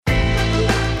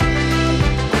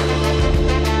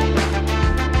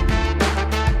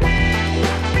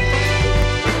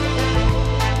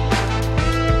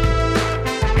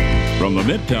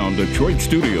Midtown Detroit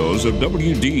studios of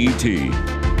WDET.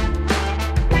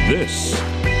 This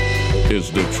is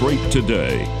Detroit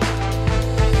Today.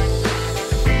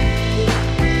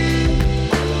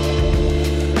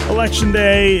 Election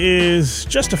Day is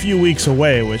just a few weeks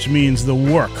away, which means the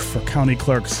work for county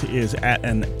clerks is at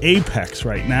an apex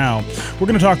right now. We're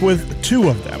going to talk with two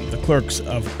of them, the clerks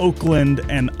of Oakland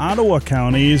and Ottawa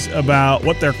counties, about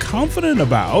what they're confident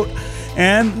about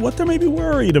and what they're maybe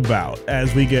worried about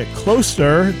as we get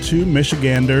closer to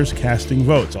Michiganders casting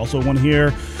votes. Also want to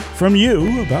hear from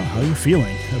you about how you're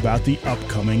feeling about the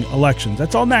upcoming elections.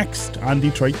 That's all next on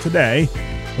Detroit Today.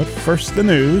 But first, the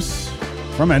news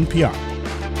from NPR.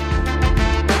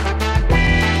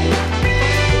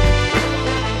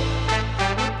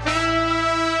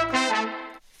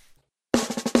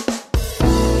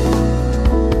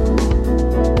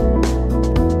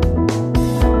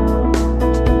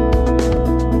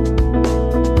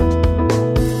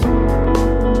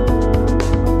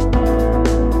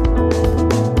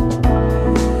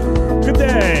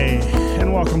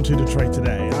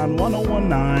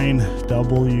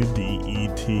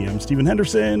 WDET. I'm Stephen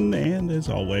Henderson, and as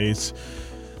always,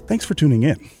 thanks for tuning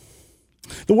in.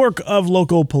 The work of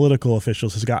local political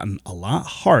officials has gotten a lot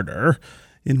harder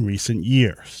in recent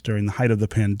years. During the height of the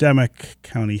pandemic,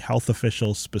 county health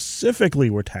officials specifically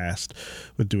were tasked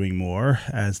with doing more,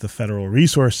 as the federal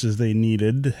resources they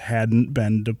needed hadn't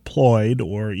been deployed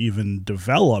or even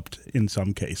developed in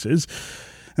some cases.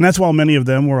 And that's while many of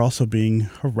them were also being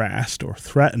harassed or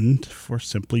threatened for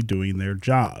simply doing their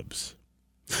jobs.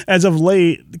 As of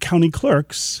late, county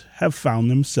clerks have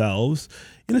found themselves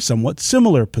in a somewhat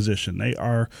similar position. They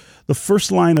are the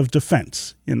first line of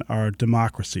defense in our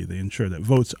democracy. They ensure that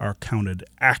votes are counted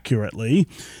accurately,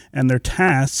 and they're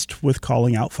tasked with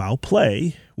calling out foul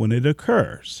play when it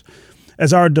occurs.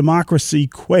 As our democracy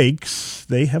quakes,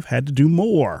 they have had to do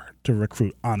more to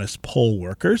recruit honest poll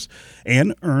workers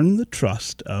and earn the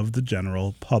trust of the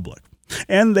general public.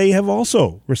 And they have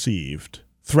also received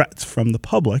threats from the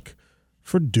public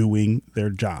for doing their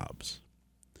jobs.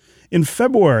 In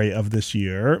February of this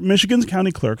year, Michigan's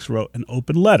county clerks wrote an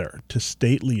open letter to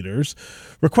state leaders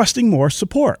requesting more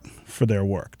support for their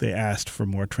work. They asked for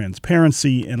more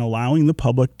transparency in allowing the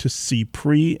public to see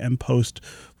pre- and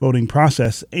post-voting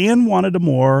process and wanted a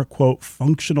more, quote,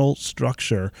 functional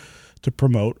structure to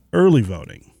promote early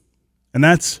voting. And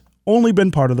that's only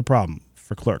been part of the problem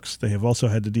for clerks. They have also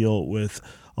had to deal with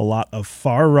a lot of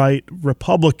far-right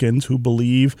Republicans who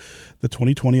believe the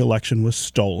 2020 election was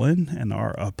stolen and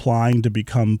are applying to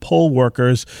become poll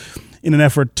workers in an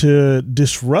effort to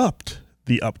disrupt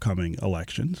the upcoming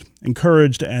elections.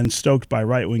 Encouraged and stoked by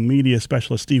right-wing media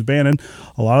specialist Steve Bannon,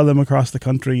 a lot of them across the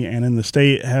country and in the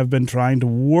state have been trying to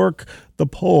work the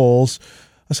polls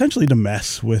essentially to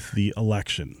mess with the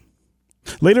election.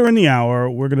 Later in the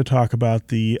hour, we're going to talk about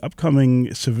the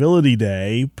upcoming Civility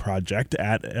Day project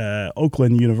at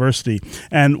Oakland University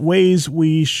and ways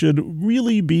we should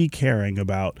really be caring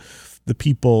about the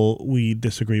people we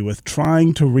disagree with,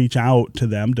 trying to reach out to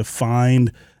them to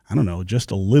find, just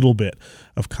a little bit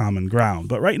of common ground.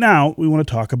 But right now, we want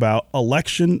to talk about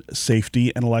election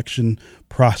safety and election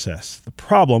process, the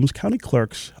problems county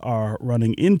clerks are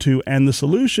running into, and the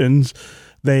solutions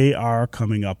they are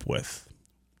coming up with.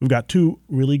 We've got two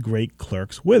really great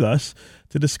clerks with us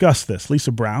to discuss this.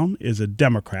 Lisa Brown is a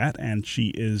Democrat, and she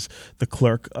is the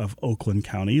clerk of Oakland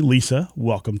County. Lisa,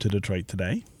 welcome to Detroit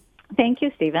Today. Thank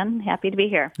you, Stephen. Happy to be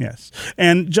here. Yes.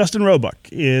 And Justin Roebuck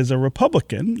is a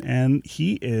Republican, and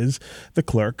he is the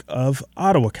clerk of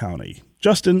Ottawa County.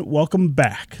 Justin, welcome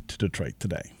back to Detroit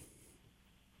Today.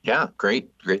 Yeah,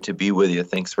 great to be with you.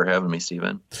 Thanks for having me,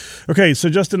 Stephen. Okay, so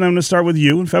Justin, I'm going to start with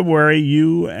you. In February,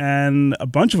 you and a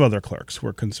bunch of other clerks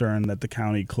were concerned that the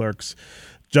county clerks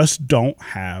just don't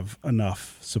have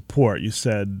enough support. You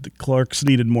said the clerks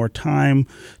needed more time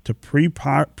to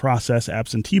pre-process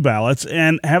absentee ballots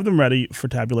and have them ready for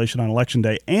tabulation on Election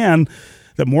Day, and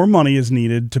that more money is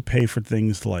needed to pay for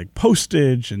things like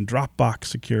postage and Dropbox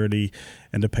security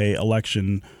and to pay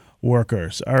election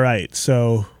workers. All right,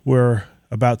 so we're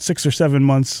about 6 or 7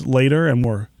 months later, and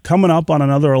we're coming up on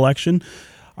another election.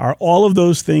 Are all of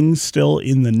those things still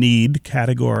in the need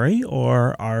category,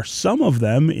 or are some of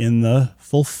them in the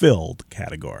fulfilled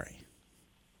category?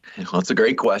 Well, it's a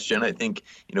great question. I think,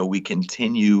 we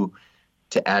continue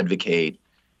to advocate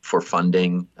for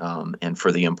funding and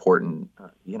for the important,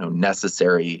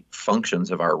 necessary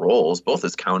functions of our roles, both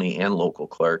as county and local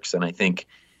clerks. And I think,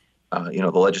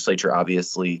 the legislature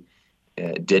obviously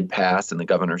did pass, and the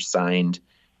governor signed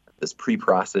this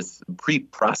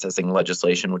pre-processing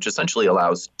legislation, which essentially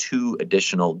allows 2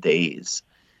 additional days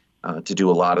to do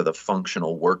a lot of the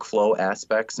functional workflow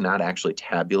aspects, not actually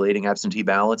tabulating absentee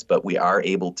ballots, but we are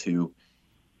able to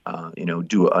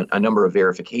do a number of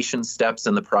verification steps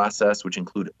in the process, which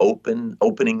include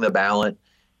opening the ballot,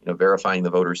 verifying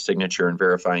the voter's signature and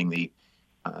verifying the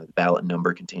ballot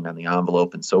number contained on the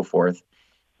envelope and so forth.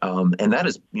 And that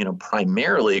is,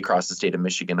 primarily across the state of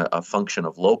Michigan, a function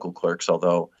of local clerks,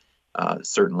 although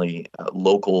certainly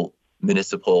local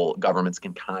municipal governments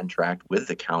can contract with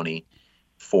the county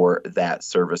for that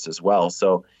service as well.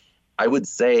 So I would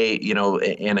say,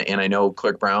 and I know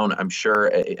Clerk Brown, I'm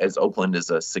sure, as Oakland is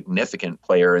a significant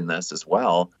player in this as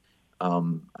well,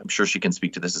 I'm sure she can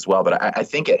speak to this as well. But I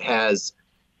think it's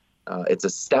a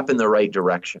step in the right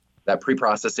direction. That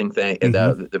pre-processing thing,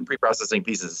 the pre-processing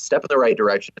piece is a step in the right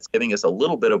direction. It's giving us a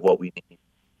little bit of what we need.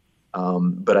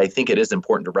 But I think it is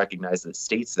important to recognize that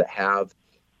states that have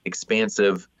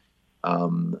expansive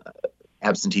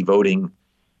absentee voting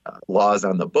laws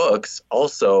on the books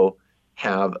also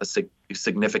have a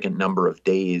significant number of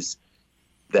days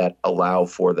that allow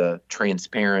for the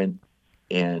transparent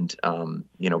and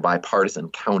bipartisan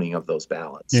counting of those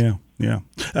ballots. Yeah.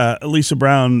 Lisa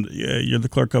Brown, you're the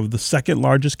clerk of the second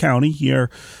largest county here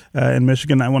in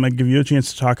Michigan. I want to give you a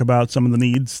chance to talk about some of the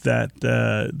needs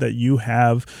that you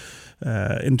have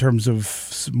in terms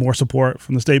of more support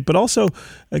from the state, but also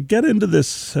get into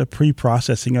this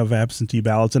pre-processing of absentee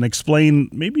ballots and explain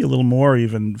maybe a little more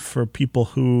even for people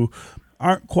who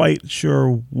aren't quite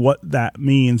sure what that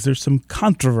means. There's some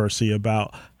controversy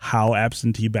about how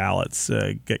absentee ballots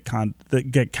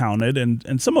get counted,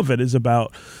 and some of it is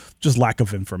about just lack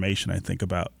of information, I think,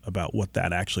 about what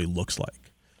that actually looks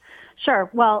like. Sure.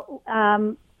 Well,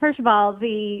 first of all,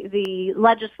 the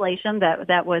legislation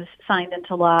that was signed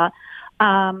into law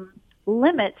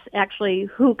limits actually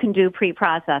who can do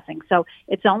pre-processing. So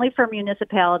it's only for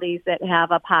municipalities that have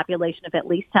a population of at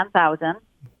least 10,000.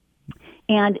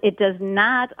 And it does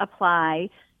not apply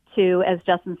to, as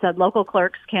Justin said, local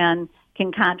clerks can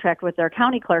contract with their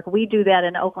county clerk. We do that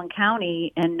in Oakland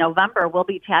County in November. We'll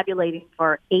be tabulating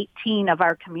for 18 of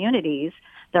our communities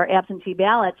their absentee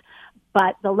ballots,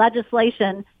 but the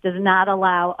legislation does not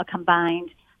allow a combined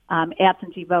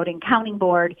absentee voting counting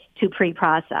board to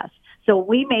pre-process. So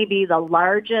we may be the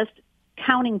largest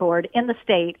counting board in the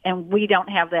state, and we don't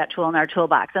have that tool in our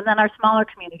toolbox. And then our smaller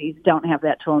communities don't have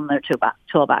that tool in their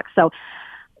toolbox. So,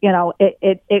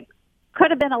 it could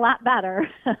have been a lot better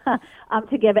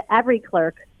to give every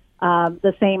clerk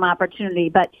the same opportunity.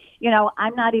 But,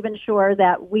 I'm not even sure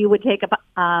that we would take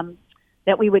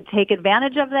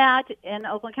advantage of that in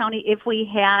Oakland County if we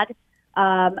had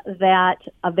that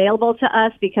available to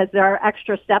us, because there are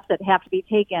extra steps that have to be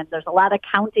taken. There's a lot of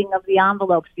counting of the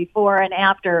envelopes before and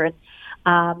after, and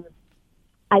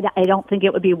I don't think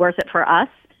it would be worth it for us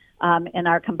in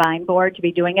our combined board to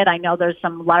be doing it. I know there's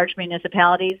some large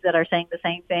municipalities that are saying the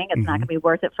same thing. It's not going to be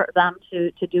worth it for them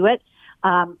to do it.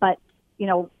 But,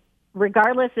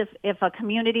 regardless if a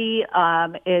community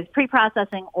is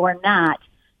pre-processing or not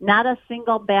a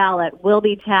single ballot will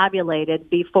be tabulated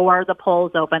before the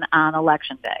polls open on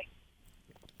Election Day.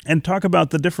 And talk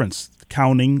about the difference,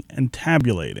 counting and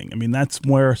tabulating. I mean, that's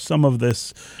where some of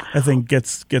this, I think,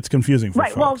 gets confusing for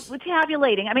folks. Well,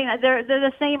 tabulating, I mean, they're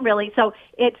the same, really. So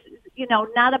it's,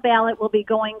 not a ballot will be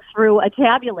going through a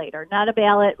tabulator, not a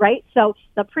ballot, right? So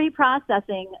the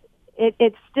pre-processing,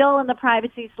 it's still in the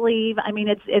privacy sleeve. I mean,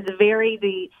 it's the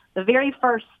very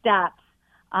first step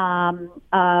that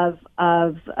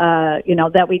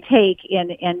we take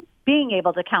in being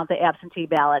able to count the absentee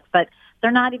ballots, but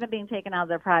they're not even being taken out of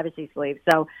their privacy sleeve.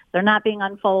 So they're not being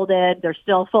unfolded. They're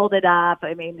still folded up.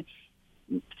 I mean,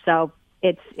 so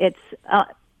it's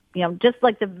just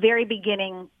like the very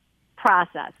beginning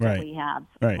process that we have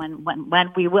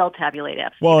when we will tabulate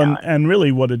absentee ballots. And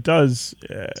really what it does,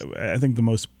 I think the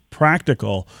most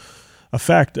practical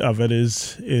effect of it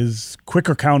is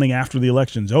quicker counting after the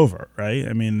election's over, right?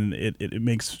 I mean, it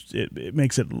makes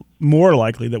it more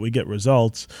likely that we get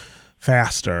results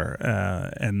faster,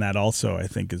 and that also I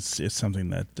think is something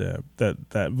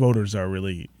that voters are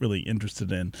really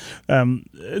interested in.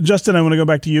 Justin, I want to go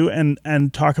back to you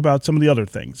and talk about some of the other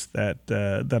things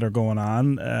that are going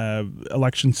on.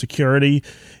 Election security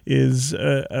is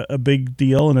a big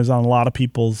deal and is on a lot of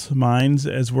people's minds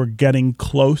as we're getting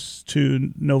close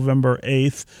to November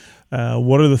 8th.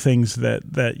 What are the things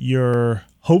that you're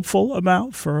hopeful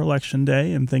about for Election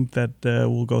Day and think that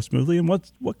will go smoothly? And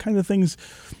what kind of things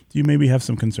do you maybe have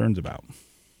some concerns about?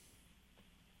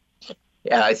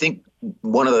 Yeah, I think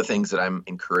one of the things that I'm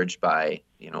encouraged by,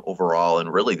 overall,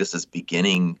 and really this is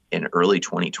beginning in early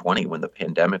 2020 when the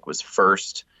pandemic was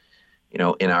first,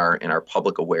 in our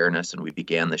public awareness and we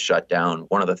began the shutdown.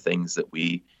 One of the things that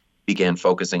we began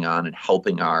focusing on and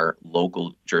helping our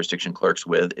local jurisdiction clerks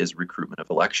with is recruitment of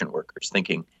election workers,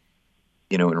 thinking,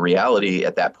 in reality,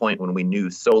 at that point when we knew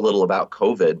so little about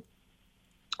COVID,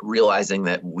 realizing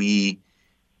that we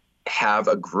have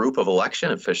a group of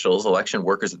election officials, election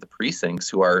workers at the precincts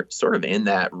who are sort of in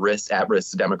that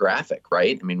at-risk demographic,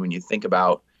 right? I mean, when you think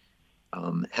about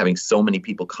having so many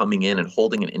people coming in and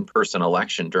holding an in-person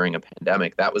election during a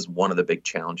pandemic, that was one of the big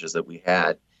challenges that we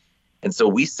had. And so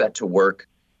we set to work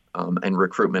and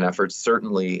recruitment efforts,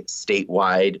 certainly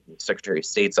statewide. The Secretary of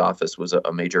State's office was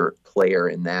a major player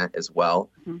in that as well.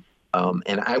 Mm-hmm.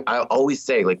 And I always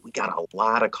say, we got a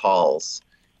lot of calls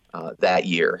that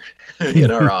year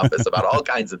in our office about all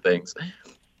kinds of things.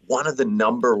 One of the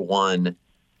number one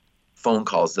phone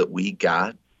calls that we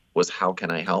got was, how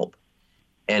can I help?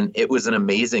 And it was an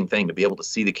amazing thing to be able to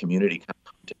see the community kind of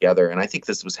come together. And I think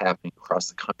this was happening across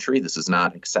the country. This is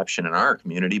not an exception in our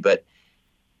community, but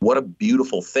what a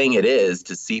beautiful thing it is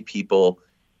to see people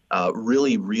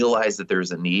really realize that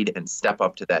there's a need and step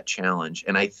up to that challenge.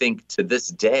 And I think to this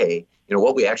day,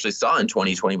 what we actually saw in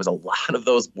 2020 was a lot of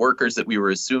those workers that we were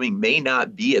assuming may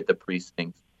not be at the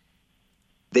precinct.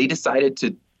 They decided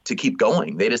to keep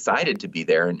going. They decided to be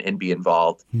there and be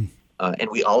involved. And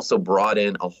we also brought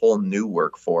in a whole new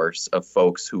workforce of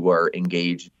folks who are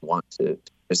engaged and want to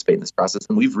participate in this process.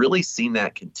 And we've really seen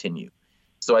that continue.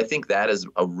 So I think that is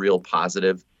a real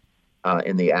positive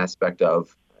in the aspect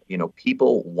of,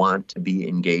 people want to be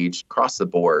engaged across the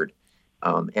board.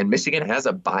 And Michigan has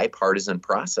a bipartisan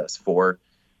process for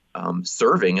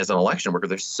serving as an election worker.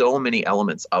 There's so many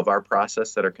elements of our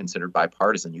process that are considered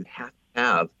bipartisan. You have to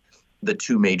have the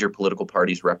two major political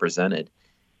parties represented.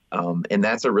 And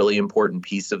that's a really important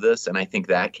piece of this. And I think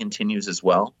that continues as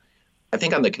well. I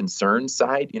think on the concern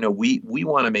side, we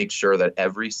want to make sure that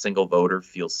every single voter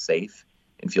feels safe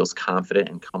and feels confident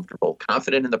and comfortable,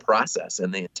 confident in the process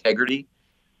and the integrity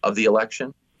of the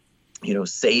election,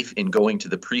 safe in going to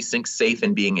the precinct, safe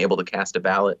in being able to cast a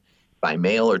ballot by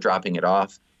mail or dropping it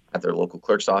off at their local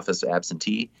clerk's office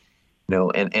absentee.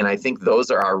 And I think those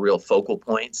are our real focal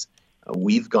points.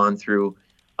 We've gone through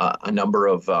a number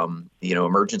of,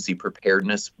 emergency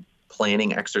preparedness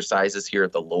planning exercises here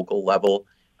at the local level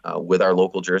with our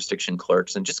local jurisdiction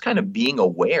clerks, and just kind of being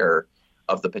aware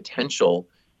of the potential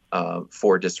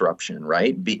for disruption,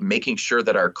 right? Making sure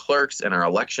that our clerks and our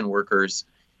election workers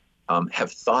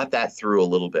have thought that through a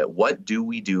little bit. What do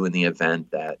we do in the event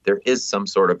that there is some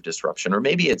sort of disruption? Or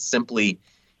maybe it's simply,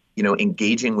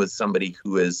 engaging with somebody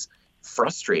who is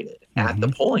frustrated at the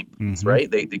polling booths, right?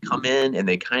 They come in and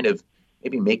they kind of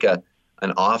maybe make an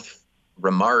off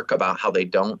remark about how they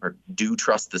don't or do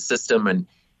trust the system. And,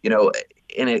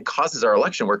 and it causes our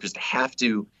election workers to have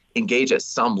to engage at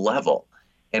some level.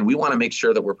 And we want to make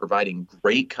sure that we're providing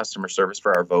great customer service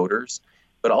for our voters,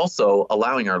 but also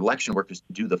allowing our election workers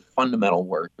to do the fundamental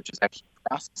work, which is actually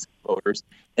processing voters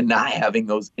and not having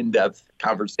those in-depth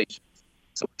conversations.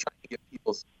 So we're trying to give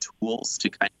people some tools to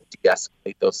kind of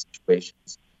de-escalate those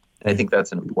situations. And I think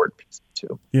that's an important piece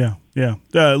too. Yeah.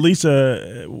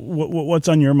 Lisa, what's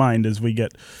on your mind as we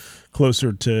get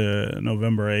closer to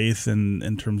November 8th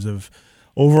in terms of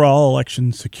overall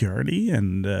election security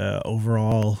and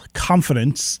overall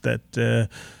confidence that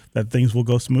things will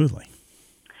go smoothly?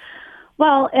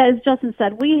 Well, as Justin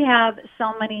said, we have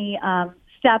so many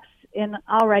steps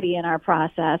already in our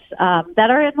process that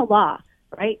are in the law,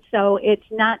 right? So it's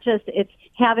not just it's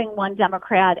having one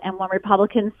Democrat and one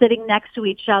Republican sitting next to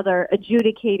each other,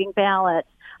 adjudicating ballots,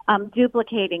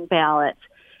 duplicating ballots.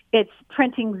 It's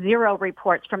printing zero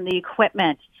reports from the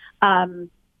equipment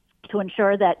to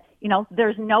ensure that,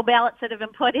 there's no ballots that have been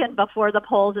put in before the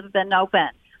polls have been open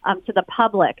to the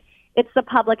public. It's the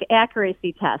public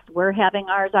accuracy test. We're having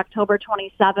ours October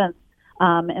 27th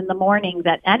in the morning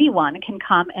that anyone can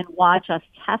come and watch us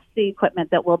test the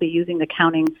equipment that we'll be using the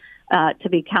counting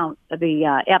to count the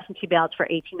absentee ballots for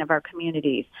 18 of our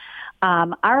communities.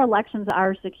 Our elections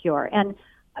are secure. And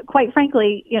quite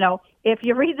frankly, if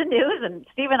you read the news, and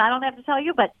Stephen, I don't have to tell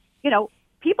you, but,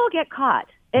 people get caught.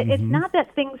 It's not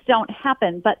that things don't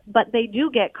happen, but they do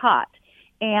get caught.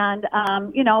 And,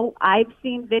 I've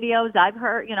seen videos, I've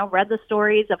heard, read the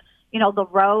stories of, the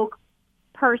rogue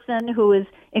person who is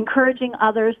encouraging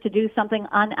others to do something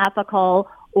unethical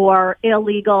or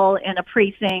illegal in a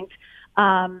precinct.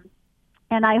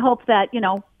 And I hope that,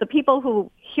 the people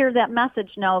who hear that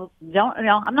message I'm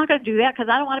not going to do that because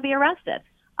I don't want to be arrested.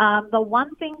 The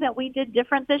one thing that we did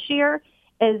different this year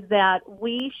is that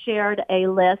we shared a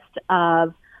list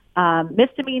of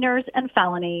misdemeanors and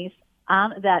felonies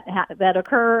that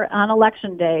occur on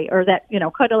election day, or that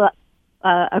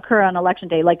occur on election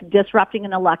day, like disrupting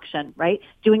an election, right?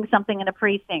 Doing something in a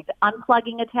precinct,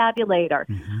 unplugging a tabulator.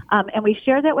 And we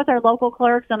share that with our local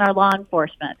clerks and our law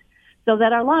enforcement so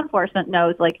that our law enforcement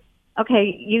knows, like,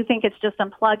 okay, you think it's just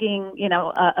unplugging,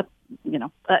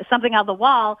 something out of the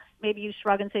wall. Maybe you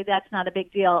shrug and say that's not a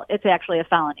big deal. It's actually a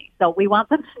felony. So we want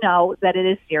them to know that it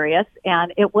is serious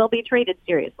and it will be treated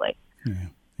seriously.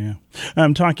 Yeah.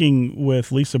 I'm talking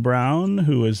with Lisa Brown,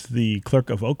 who is the clerk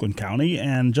of Oakland County,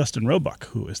 and Justin Roebuck,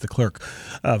 who is the clerk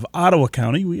of Ottawa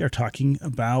County. We are talking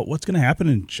about what's going to happen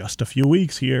in just a few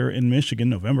weeks here in Michigan,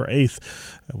 November 8th.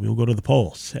 We will go to the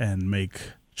polls and make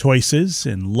choices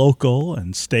in local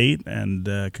and state and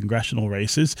congressional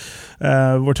races.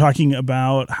 We're talking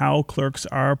about how clerks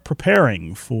are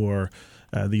preparing for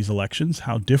these elections,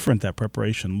 how different that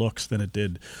preparation looks than it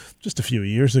did just a few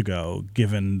years ago,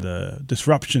 given the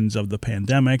disruptions of the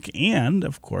pandemic and,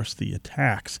 of course, the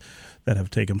attacks that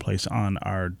have taken place on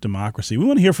our democracy. We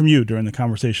want to hear from you during the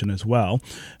conversation as well.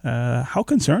 How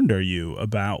concerned are you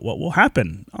about what will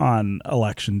happen on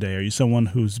Election Day? Are you someone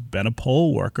who's been a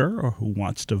poll worker or who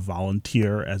wants to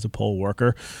volunteer as a poll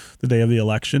worker the day of the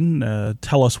election?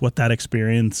 Tell us what that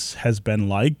experience has been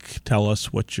like. Tell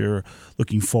us what you're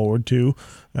looking forward to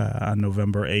on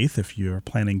November 8th if you're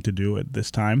planning to do it this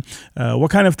time.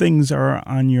 What kind of things are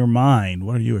on your mind?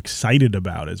 What are you excited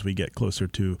about as we get closer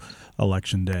to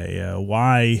Election Day?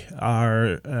 Why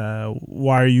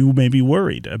are you maybe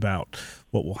worried about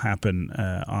what will happen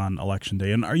on Election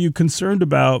Day? And are you concerned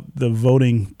about the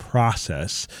voting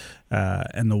process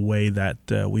and the way that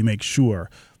we make sure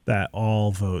that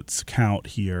all votes count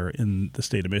here in the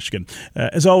state of Michigan?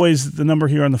 As always, the number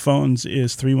here on the phones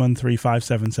is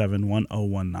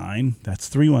 313-577-1019. That's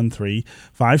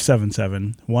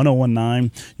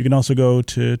 313-577-1019. You can also go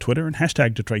to Twitter and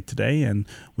hashtag Detroit Today, and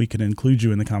we can include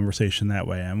you in the conversation that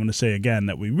way. I'm going to say again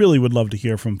that we really would love to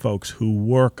hear from folks who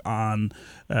work at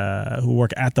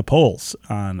the polls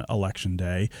on Election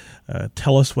Day.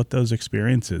 Tell us what those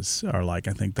experiences are like.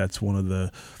 I think that's one of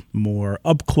the more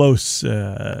up-close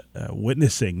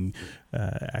witnessing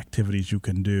activities you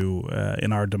can do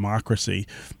in our democracy.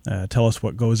 Tell us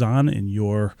what goes on in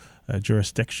your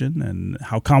jurisdiction and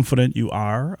how confident you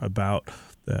are about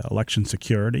election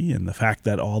security and the fact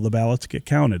that all the ballots get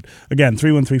counted. Again,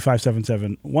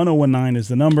 313-577-1019 is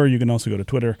the number. You can also go to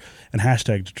Twitter and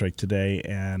hashtag Detroit Today,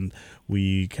 and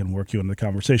we can work you into the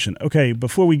conversation. Okay,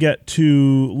 before we get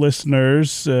to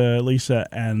listeners, Lisa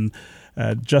and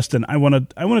Justin, I want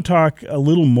to talk a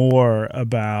little more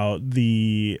about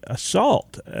the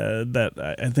assault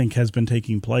that I think has been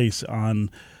taking place on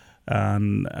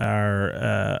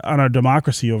our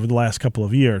democracy over the last couple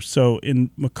of years. So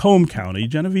in Macomb County,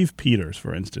 Genevieve Peters,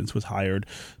 for instance, was hired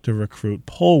to recruit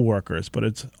poll workers, but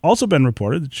it's also been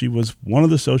reported that she was one of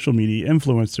the social media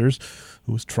influencers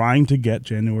who was trying to get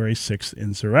January 6th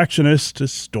insurrectionists to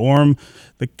storm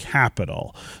the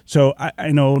Capitol. So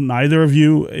I know neither of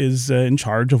you is in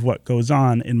charge of what goes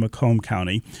on in Macomb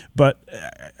County, but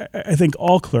I think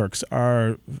all clerks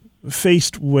are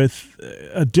faced with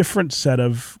a different set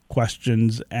of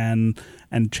questions and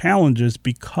challenges,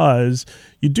 because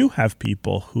you do have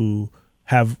people who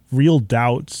have real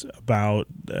doubts about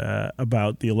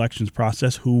the elections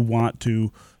process, who want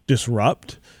to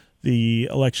disrupt the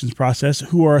elections process,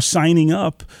 who are signing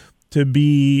up to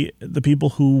be the people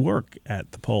who work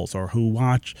at the polls or who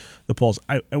watch the polls.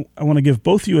 I want to give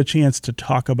both of you a chance to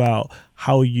talk about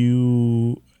how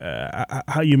you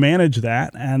manage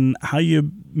that and how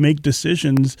you make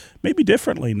decisions maybe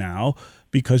differently now,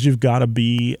 because you've got to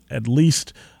be at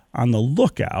least on the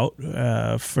lookout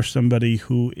for somebody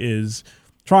who is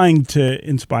trying to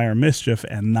inspire mischief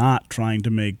and not trying to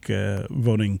make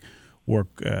voting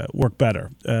work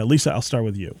better. Lisa, I'll start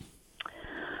with you.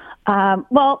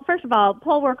 Well, first of all,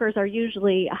 poll workers are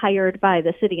usually hired by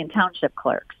the city and township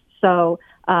clerks. So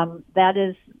that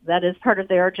is part of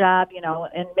their job. You know,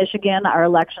 in Michigan, our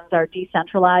elections are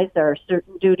decentralized. There are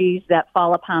certain duties that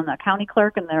fall upon the county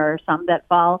clerk, and there are some that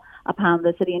fall upon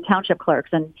the city and township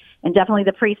clerks. And definitely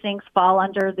the precincts fall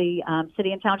under the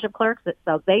city and township clerks.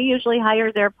 So they usually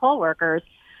hire their poll workers.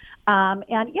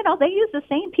 And, you know, they use the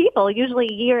same people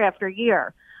usually year after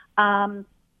year.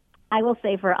 I will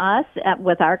say for us,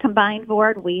 with our combined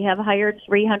board, we have hired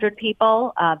 300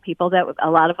 people, that a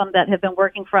lot of them that have been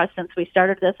working for us since we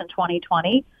started this in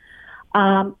 2020.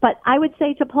 But I would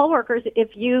say to poll workers,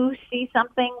 if you see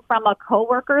something from a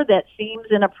coworker that seems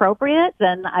inappropriate,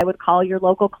 then I would call your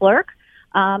local clerk.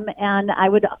 And I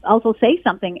would also say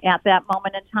something at that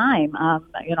moment in time.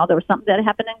 You know, there was something that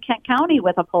happened in Kent County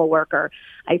with a poll worker.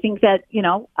 I think that, you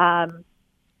know,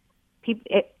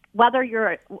 whether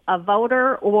you're a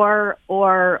voter or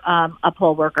a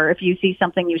poll worker, if you see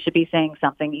something, you should be saying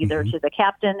something either to the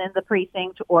captain in the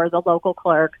precinct or the local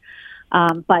clerk.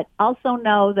 But also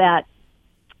know that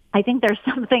I think there's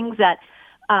some things that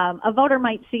a voter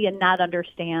might see and not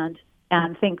understand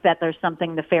and think that there's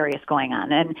something nefarious going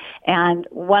on. And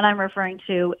what I'm referring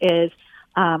to is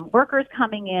workers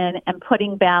coming in and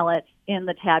putting ballots in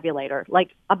the tabulator,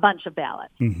 like a bunch of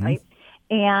ballots, right?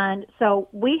 And so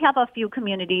we have a few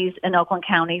communities in Oakland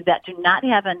County that do not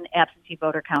have an absentee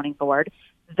voter counting board.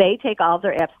 They take all of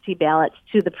their absentee ballots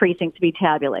to the precinct to be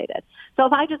tabulated. So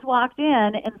if I just walked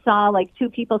in and saw like two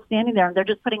people standing there and they're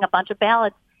just putting a bunch of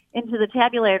ballots into the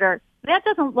tabulator, that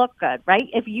doesn't look good, right?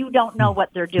 If you don't know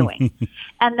what they're doing.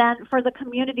 And then for the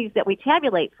communities that we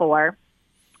tabulate for,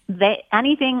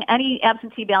 any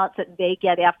absentee ballots that they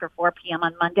get after 4 p.m.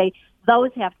 on Monday,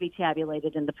 those have to be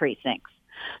tabulated in the precincts.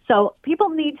 So people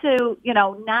need to,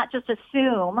 not just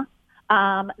assume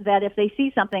that if they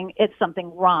see something, it's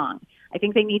something wrong. I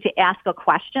think they need to ask a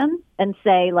question and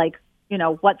say, like,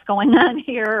 what's going on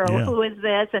here, or who is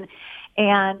this,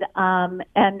 and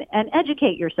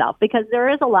educate yourself, because there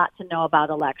is a lot to know about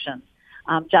elections.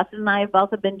 Justin and I both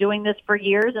have been doing this for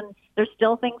years, and there's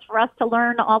still things for us to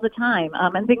learn all the time,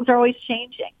 and things are always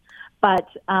changing. But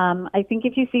I think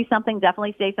if you see something,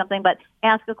 definitely say something, but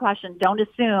ask a question. Don't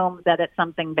assume that it's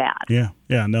something bad. Yeah,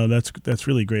 no, that's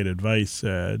really great advice.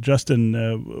 Justin,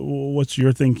 what's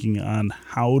your thinking on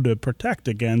how to protect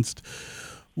against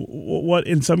what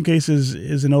in some cases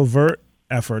is an overt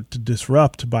effort to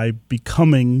disrupt by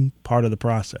becoming part of the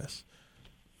process?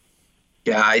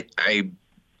 Yeah, I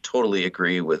totally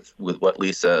agree with what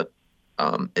Lisa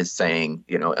is saying,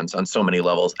 and on so many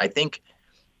levels. I think,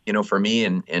 for me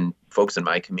and folks in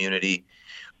my community,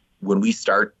 when we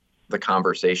start the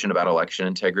conversation about election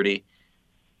integrity,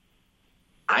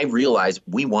 I realize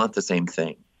we want the same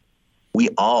thing. We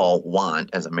all want,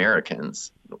 as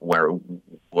Americans,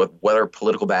 whatever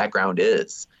political background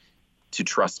is, to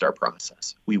trust our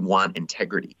process. We want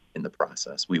integrity in the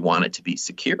process. We want it to be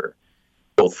secure,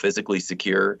 both physically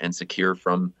secure and secure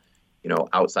from,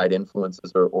 outside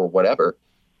influences or whatever.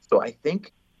 So I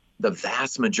think the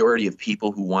vast majority of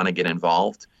people who want to get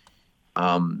involved,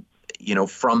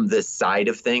 from this side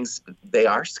of things, they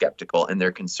are skeptical and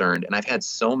they're concerned. And I've had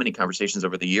so many conversations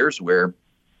over the years where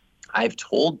I've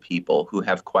told people who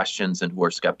have questions and who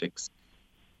are skeptics,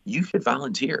 you should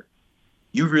volunteer.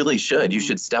 You really should. You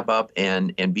should step up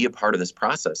and be a part of this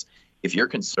process. If you're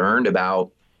concerned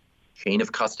about chain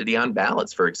of custody on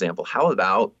ballots, for example, how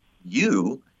about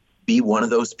you be one of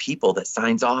those people that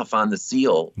signs off on the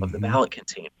seal of the ballot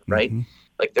container, right?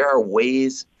 Like, there are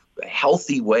ways,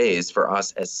 healthy ways for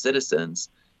us as citizens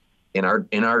in our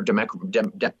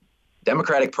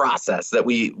democratic process that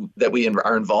we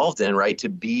are involved in, right, to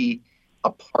be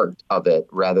a part of it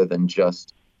rather than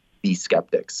just be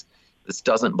skeptics. This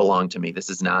doesn't belong to me. This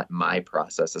is not my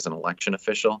process as an election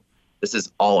official. This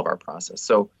is all of our process.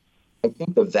 So I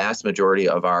think the vast majority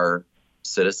of our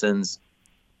citizens,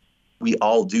 we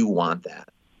all do want that.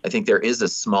 I think there is a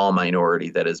small minority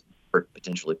that is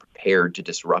potentially prepared to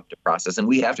disrupt a process, and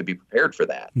we have to be prepared for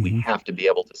that. We have to be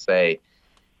able to say,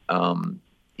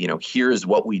 here's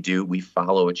what we do. We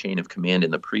follow a chain of command in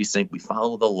the precinct. We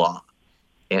follow the law.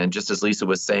 And just as Lisa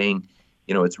was saying,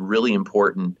 it's really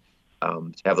important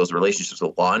to have those relationships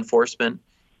with law enforcement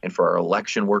and for our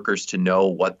election workers to know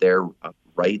what their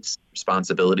rights,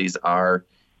 responsibilities are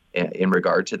in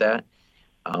regard to that.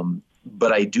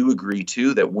 But I do agree,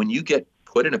 too, that when you get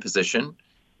put in a position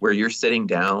where you're sitting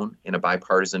down in a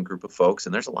bipartisan group of folks,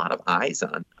 and there's a lot of eyes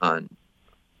on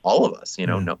all of us,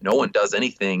 no one does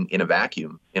anything in a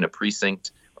vacuum in a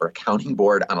precinct or a counting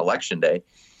board on election day.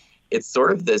 It's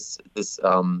sort of this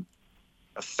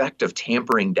effect of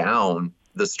tampering down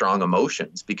the strong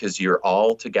emotions, because you're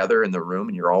all together in the room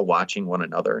and you're all watching one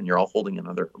another and you're all holding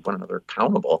one another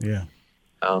accountable. Yeah.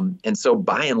 And so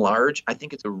by and large, I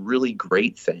think it's a really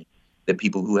great thing that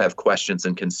people who have questions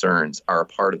and concerns are a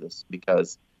part of this,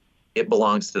 because it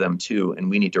belongs to them too. And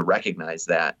we need to recognize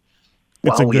that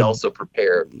while we also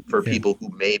prepare for people who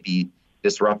may be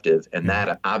disruptive. And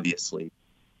that obviously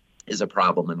is a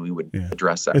problem, and we would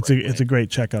address that. It's a great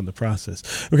check on the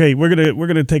process. Okay, we're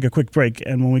gonna take a quick break,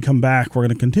 and when we come back, we're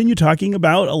gonna continue talking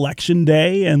about Election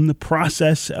Day and the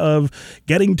process of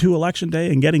getting to Election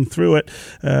Day and getting through it.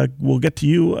 We'll get to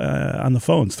you on the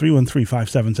phones.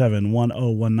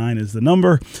 313-577-1019 is the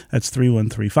number. That's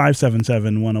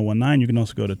 313-577-1019. You can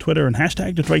also go to Twitter and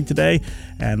hashtag Detroit Today,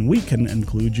 and we can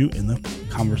include you in the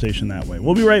conversation that way.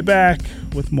 We'll be right back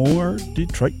with more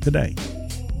Detroit Today.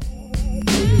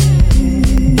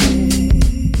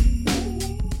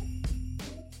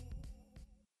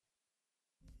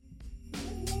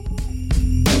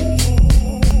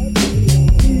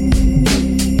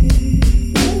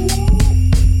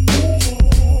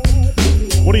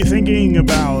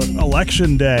 about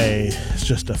Election Day. It's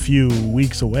just a few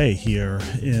weeks away here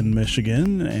in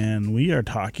Michigan, and we are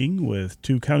talking with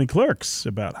two county clerks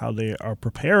about how they are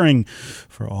preparing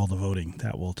for all the voting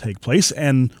that will take place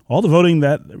and all the voting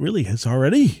that really has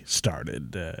already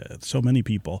started. So many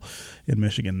people in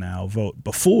Michigan now vote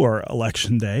before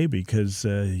Election Day because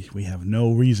we have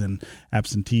no reason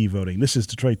absentee voting. This is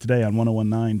Detroit Today on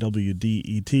 101.9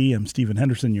 WDET. I'm Stephen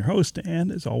Henderson, your host,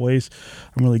 and as always,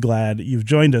 I'm really glad you've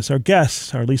joined us. Our guests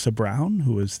are Lisa Brown,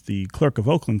 who is the clerk of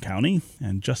Oakland County,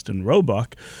 and Justin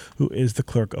Roebuck, who is the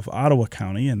clerk of Ottawa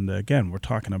County. And again, we're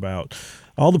talking about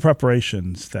all the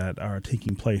preparations that are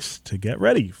taking place to get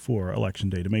ready for Election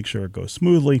Day, to make sure it goes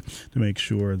smoothly, to make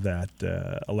sure that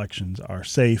elections are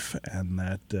safe and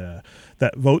that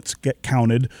votes get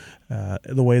counted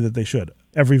the way that they should.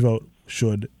 Every vote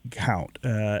should count.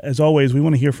 As always, we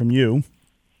want to hear from you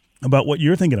about what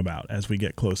you're thinking about as we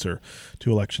get closer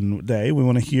to Election Day. We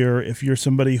want to hear if you're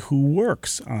somebody who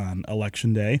works on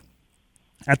Election Day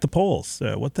at the polls.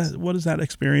 What has that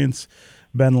experience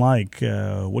been like?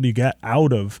 What do you get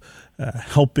out of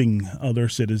helping other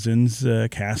citizens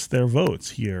cast their votes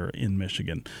here in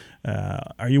Michigan?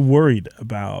 Are you worried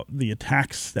about the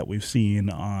attacks that we've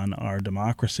seen on our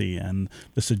democracy and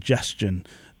the suggestion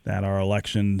that our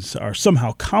elections are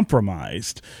somehow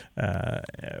compromised?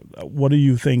 What do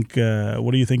you think?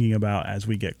 What are you thinking about as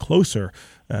we get closer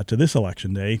to this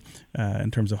Election Day in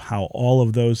terms of how all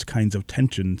of those kinds of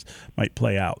tensions might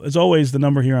play out? As always, the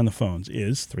number here on the phones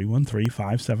is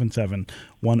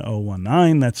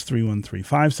 313-577-1019. That's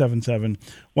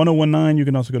 313-577-1019. You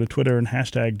can also go to Twitter and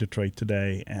hashtag Detroit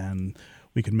Today, and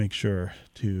we can make sure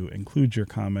to include your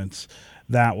comments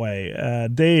that way.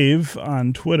 Dave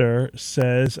on Twitter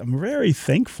says, I'm very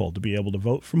thankful to be able to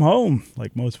vote from home.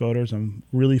 Like most voters, I'm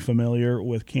really familiar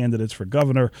with candidates for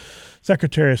governor,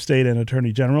 secretary of state, and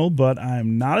attorney general, but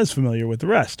I'm not as familiar with the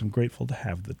rest. I'm grateful to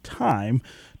have the time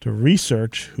to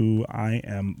research who I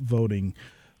am voting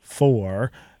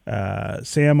for.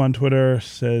 Sam on Twitter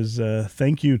says,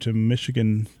 thank you to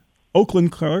Michigan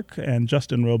Oakland clerk and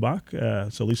Justin Roebuck,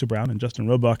 so Lisa Brown and Justin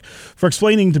Roebuck, for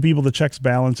explaining to people the checks,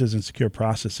 balances, and secure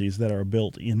processes that are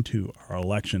built into our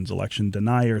elections. Election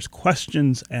deniers'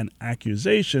 questions and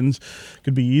accusations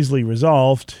could be easily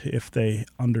resolved if they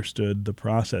understood the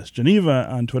process. Geneva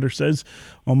on Twitter says,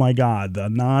 oh my God, the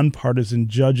nonpartisan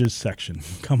judges section.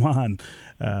 Come on.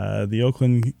 The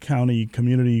Oakland County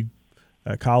Community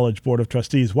College Board of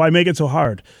Trustees. Why make it so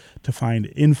hard to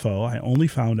find info? I only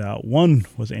found out one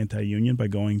was anti-union by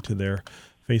going to their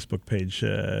Facebook page.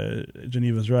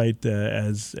 Geneva's right.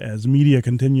 As media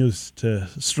continues to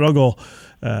struggle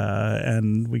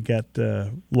and we get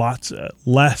lots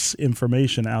less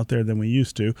information out there than we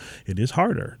used to, it is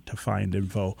harder to find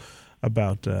info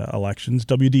about elections.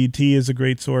 WDT is a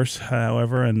great source,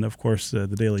 however, and of course the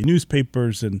daily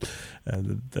newspapers and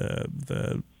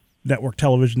the network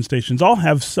television stations all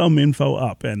have some info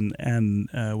up, and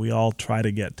we all try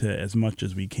to get to as much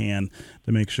as we can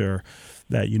to make sure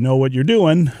that you know what you're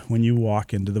doing when you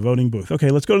walk into the voting booth. Okay,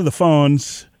 let's go to the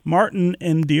phones. Martin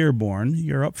in Dearborn,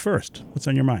 you're up first. What's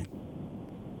on your mind?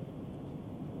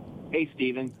 Hey,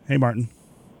 Stephen. Hey, Martin.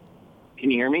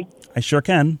 Can you hear me? I sure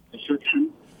can.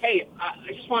 Hey, I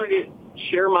just wanted to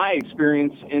share my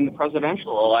experience in the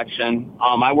presidential election.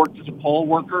 I worked as a poll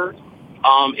worker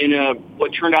in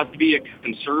what turned out to be a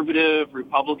conservative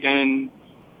Republican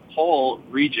poll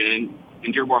region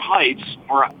in Dearborn Heights,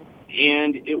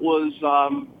 and it was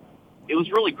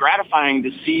really gratifying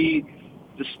to see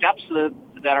the steps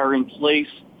that are in place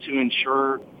to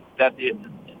ensure that the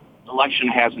election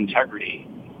has integrity.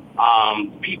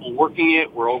 People working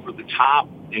it were over the top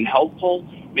and helpful,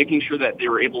 making sure that they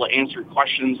were able to answer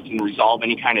questions and resolve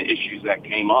any kind of issues that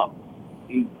came up.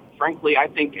 And frankly, I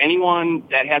think anyone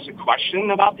that has a question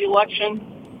about the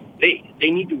election, they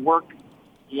need to work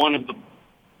one of the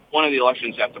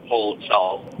elections at the poll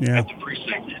itself, at the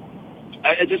precinct.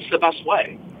 It's the best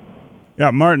way. Yeah,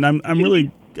 Martin, I'm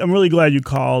really glad you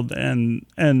called and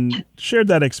shared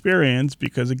that experience,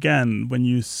 because again, when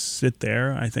you sit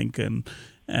there, I think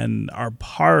and are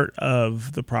part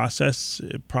of the process,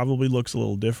 it probably looks a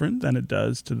little different than it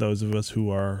does to those of us who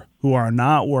are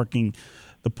not working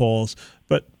the polls,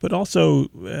 but also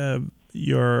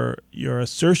your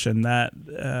assertion that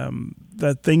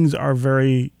things are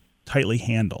very tightly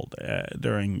handled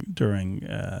during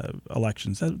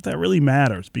elections. That really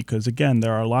matters, because again,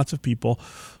 there are lots of people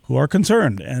who are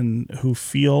concerned and who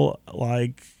feel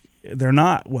like they're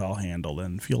not well handled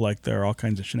and feel like there are all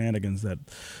kinds of shenanigans that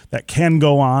can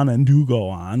go on and do go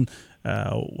on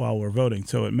while we're voting.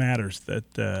 So it matters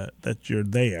that you're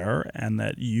there and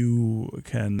that you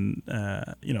can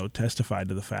testify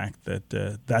to the fact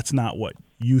that that's not what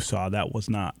you saw. That was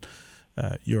not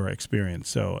your experience.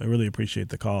 So I really appreciate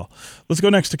the call. Let's go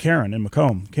next to Karen in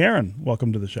Macomb. Karen,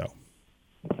 welcome to the show.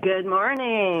 Good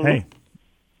morning. Hey.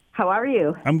 How are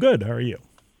you? I'm good. How are you?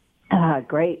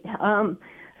 Great.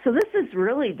 So this is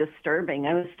really disturbing.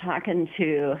 I was talking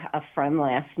to a friend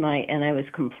last night, and I was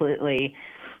completely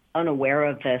unaware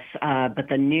of this, but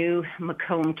the new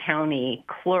Macomb County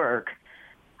clerk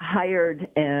hired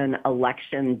an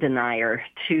election denier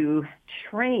to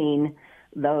train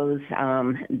those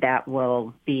that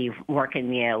will be working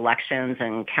the elections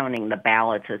and counting the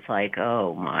ballots. It's like,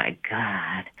 oh, my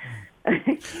God.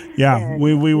 Yeah, and,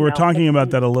 we were talking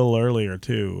about that a little earlier,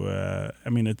 too. I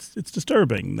mean, it's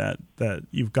disturbing that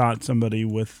you've got somebody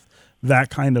with that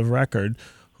kind of record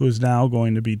who's now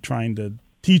going to be trying to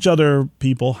teach other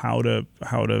people how to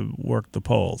work the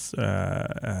polls.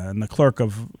 And the clerk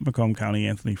of Macomb County,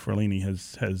 Anthony Ferlini,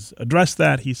 has addressed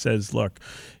that. He says, look,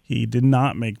 he did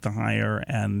not make the hire,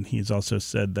 and he's also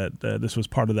said that this was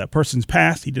part of that person's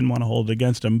past. He didn't want to hold it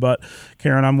against him. But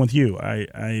Karen, I'm with you.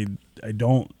 I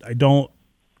don't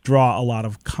draw a lot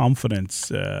of confidence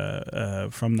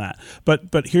from that.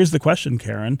 But here's the question,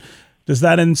 Karen: does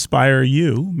that inspire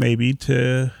you maybe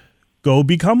to go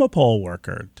become a poll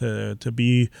worker, to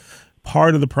be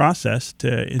part of the process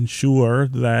to ensure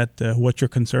that what you're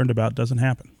concerned about doesn't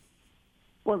happen?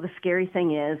 Well, the scary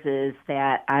thing is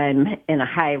that I'm in a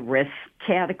high-risk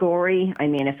category. I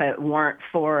mean, if it weren't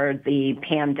for the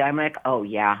pandemic,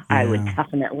 I would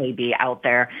definitely be out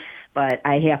there. But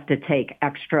I have to take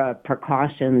extra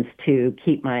precautions to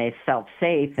keep myself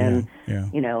safe. And,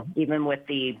 even with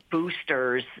the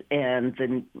boosters and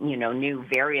the, new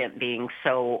variant being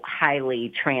so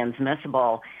highly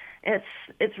transmissible,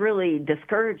 it's really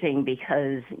discouraging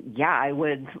because, I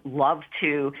would love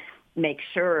to make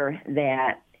sure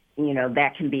that,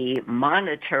 that can be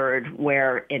monitored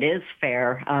where it is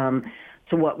fair.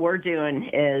 So what we're doing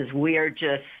is we're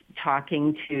just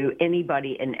talking to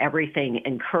anybody and everything,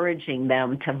 encouraging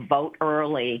them to vote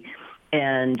early.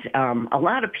 And a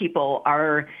lot of people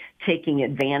are taking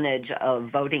advantage of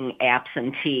voting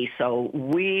absentee. So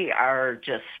we are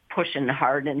just pushing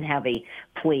hard and heavy.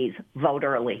 Please vote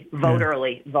early, vote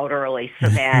early, vote early so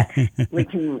that we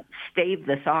can stave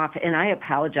this off. And I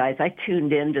apologize. I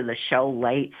tuned into the show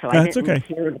late, so I didn't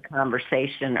hear the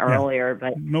conversation earlier.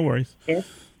 But no worries.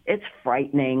 It's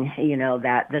frightening,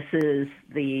 that this is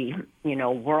the,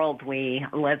 world we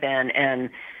live in. And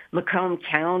Macomb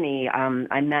County,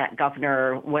 I met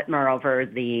Governor Whitmer over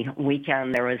the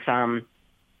weekend. There was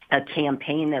a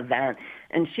campaign event,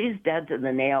 and she's dead to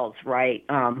the nails, right?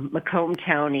 Macomb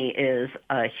County is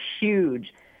a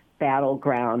huge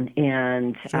battleground,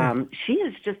 and she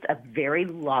is just a very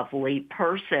lovely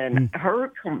person.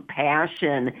 Her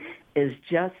compassion is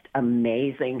just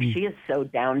amazing. She is so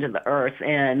down to the earth,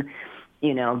 and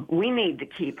we need to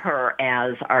keep her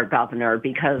as our governor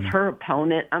because her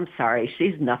opponent, I'm sorry,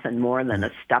 she's nothing more than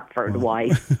a Stepford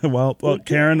wife. Well,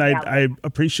 Karen, I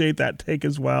appreciate that take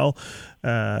as well.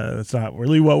 That's not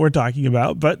really what we're talking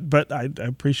about, but I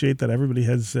appreciate that everybody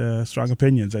has strong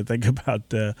opinions, I think,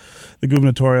 about the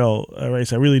gubernatorial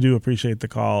race. I really do appreciate the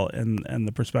call and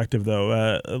the perspective,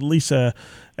 though. Lisa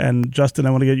and Justin, I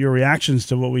want to get your reactions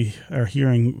to what we are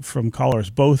hearing from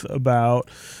callers, both about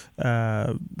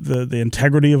the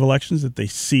integrity of elections that they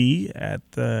see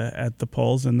at the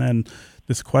polls, and then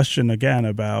this question again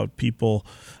about people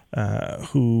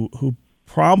who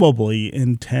probably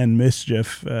intend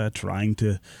mischief, trying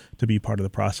to be part of the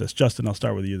process. Justin, I'll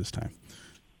start with you this time.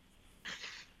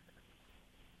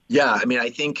 Yeah, I mean, I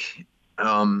think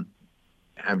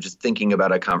I'm just thinking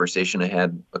about a conversation I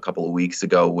had a couple of weeks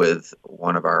ago with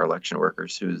one of our election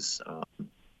workers who's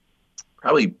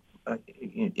probably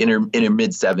in her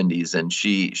mid 70s, and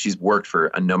she's worked for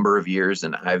a number of years,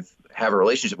 and have a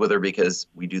relationship with her because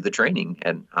we do the training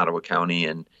at Ottawa County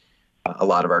and a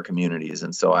lot of our communities.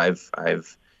 And so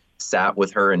I've sat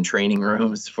with her in training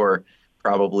rooms for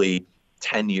probably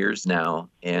 10 years now,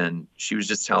 and she was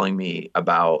just telling me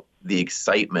about the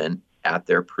excitement at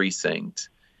their precinct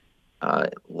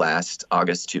last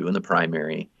August 2 in the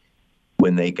primary,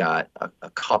 when they got a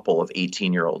couple of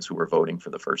 18-year-olds who were voting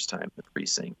for the first time in the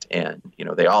precinct. And,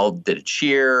 they all did a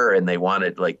cheer, and they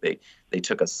wanted, they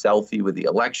took a selfie with the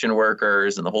election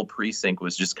workers, and the whole precinct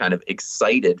was just kind of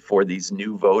excited for these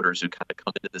new voters who kind of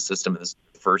come into the system as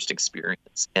first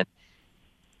experience. And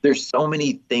there's so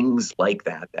many things like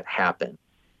that happen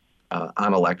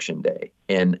on election day.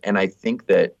 And I think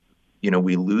that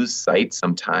we lose sight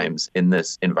sometimes in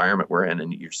this environment we're in.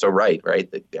 And you're so right,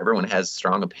 that everyone has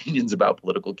strong opinions about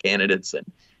political candidates,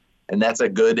 and that's a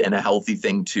good and a healthy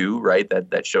thing too, right?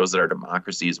 That shows that our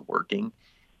democracy is working.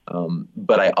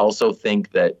 But I also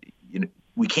think that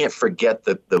we can't forget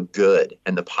the good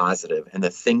and the positive and the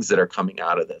things that are coming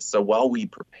out of this. So while we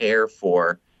prepare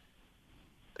for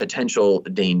potential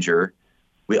danger,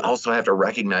 we also have to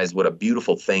recognize what a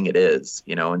beautiful thing it is.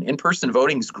 And in-person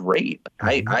voting is great.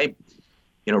 I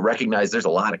recognize there's a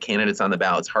lot of candidates on the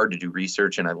ballot. It's hard to do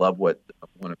research, and I love what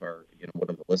one of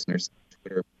the listeners on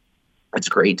Twitter. It's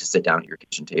great to sit down at your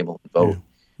kitchen table and vote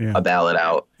a ballot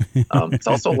out. It's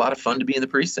also a lot of fun to be in the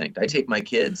precinct. I take my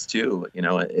kids too.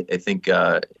 I think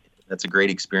that's a great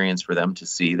experience for them to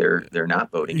see their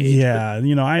not voting age. Yeah,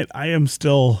 I am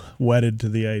still wedded to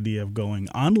the idea of going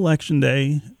on election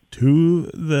day to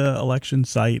the election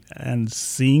site and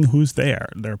seeing who's there.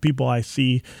 There are people I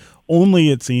see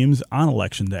only, it seems, on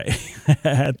election day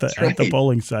at the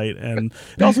polling site, and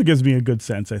it also gives me a good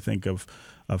sense, I think, of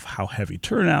how heavy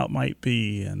turnout might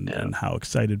be and how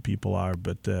excited people are.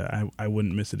 But I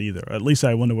wouldn't miss it either. At least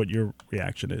I wonder what your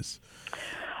reaction is.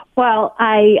 Well,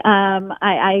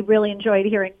 I really enjoyed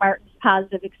hearing Martin's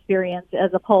positive experience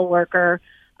as a poll worker.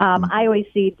 I always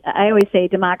say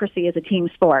democracy is a team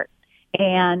sport.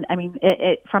 And I mean,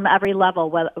 it from every level,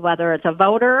 whether it's a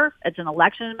voter, it's an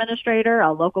election administrator,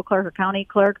 a local clerk or county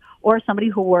clerk, or somebody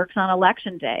who works on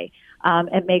election day.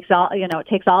 It takes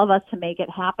all of us to make it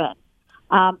happen.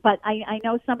 But I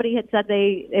know somebody had said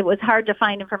it was hard to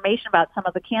find information about some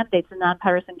of the candidates, the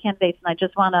nonpartisan candidates, and I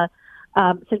just want to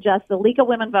suggest the League of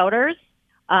Women Voters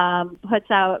puts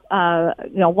out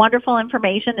wonderful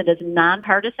information. It is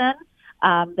nonpartisan.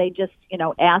 They just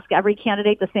ask every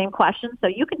candidate the same question, so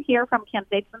you can hear from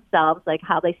candidates themselves, like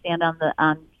how they stand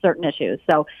on certain issues.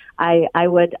 So I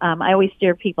always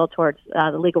steer people towards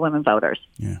the League of Women Voters.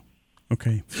 Yeah.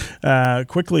 Okay.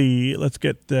 Quickly, let's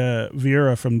get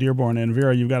Vera from Dearborn. And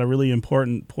Vera, you've got a really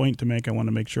important point to make. I want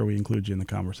to make sure we include you in the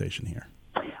conversation here.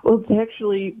 Well, it's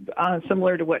actually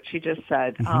similar to what she just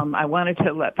said. I wanted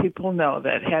to let people know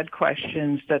that had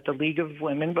questions that the League of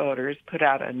Women Voters put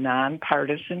out a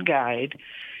nonpartisan guide.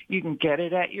 You can get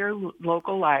it at your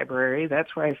local library.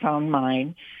 That's where I found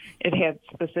mine. It had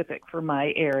specific for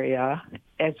my area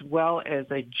as well as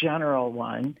a general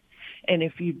one. And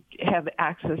if you have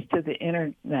access to the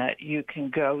internet, you can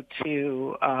go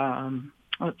to,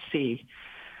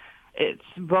 it's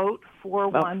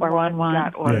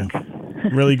vote411.org. Yeah.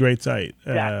 Really great site.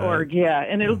 .org, yeah.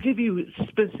 And it'll give you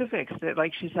specifics that,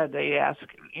 like she said, they ask,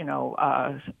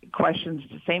 questions,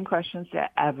 the same questions to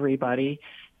everybody.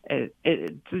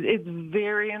 It's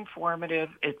very informative.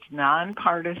 It's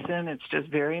nonpartisan. It's just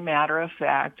very matter of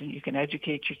fact, and you can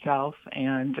educate yourself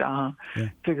and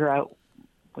figure out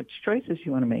which choices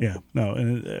you want to make. Yeah, no,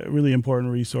 and a really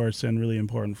important resource, and really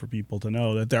important for people to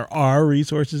know that there are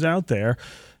resources out there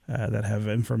that have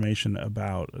information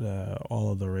about all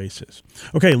of the races.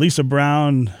 Okay, Lisa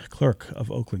Brown, clerk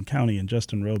of Oakland County, and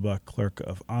Justin Roebuck, clerk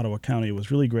of Ottawa County. It was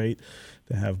really great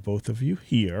to have both of you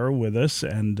here with us,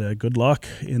 and good luck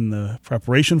in the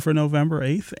preparation for November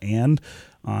 8th and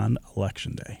on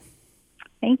Election Day.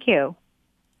 Thank you.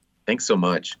 Thanks so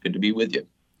much. Good to be with you.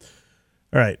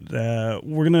 All right,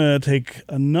 we're going to take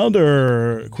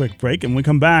another quick break, and when we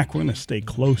come back, we're going to stay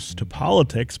close to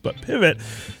politics, but pivot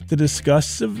to discuss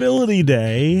Civility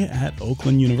Day at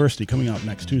Oakland University coming up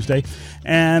next Tuesday,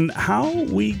 and how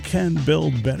we can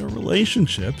build better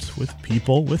relationships with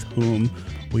people with whom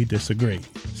we disagree.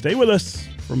 Stay with us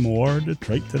for more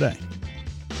Detroit Today.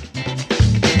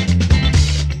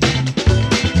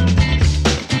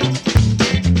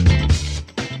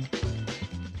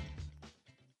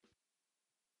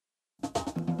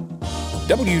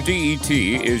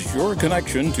 WDET is your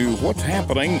connection to what's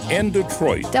happening in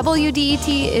Detroit. WDET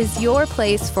is your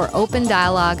place for open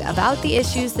dialogue about the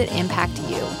issues that impact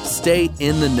you. Stay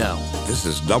in the know. This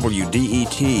is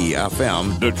WDET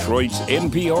FM, Detroit's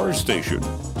NPR station.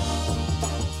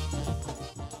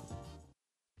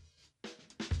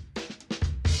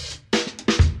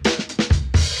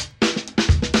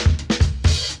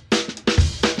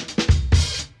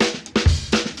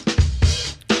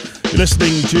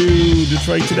 Listening to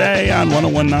Detroit Today on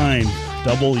 101.9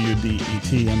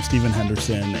 WDET. I'm Stephen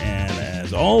Henderson, and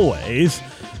as always,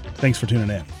 thanks for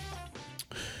tuning in.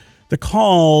 The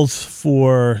calls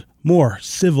for more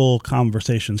civil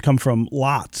conversations come from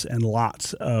lots and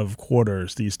lots of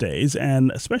quarters these days,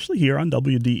 and especially here on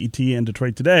WDET and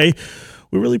Detroit Today,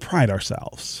 we really pride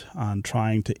ourselves on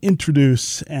trying to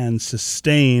introduce and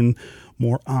sustain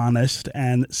more honest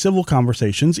and civil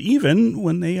conversations, even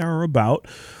when they are about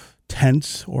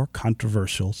tense or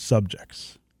controversial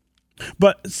subjects.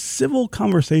 But civil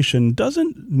conversation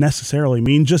doesn't necessarily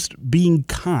mean just being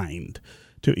kind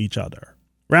to each other.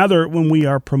 Rather, when we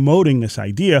are promoting this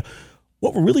idea,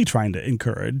 what we're really trying to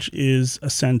encourage is a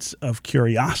sense of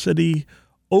curiosity,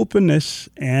 openness,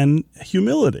 and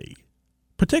humility,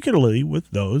 particularly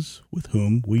with those with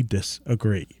whom we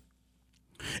disagree.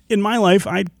 In my life,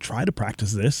 I try to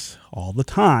practice this all the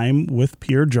time with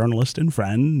peer journalist and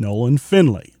friend Nolan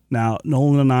Finley. Now,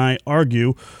 Nolan and I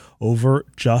argue over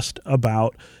just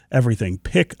about everything.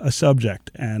 Pick a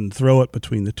subject and throw it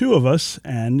between the two of us,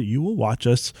 and you will watch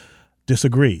us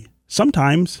disagree.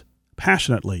 Sometimes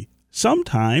passionately,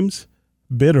 sometimes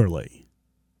bitterly.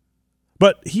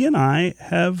 But he and I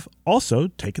have also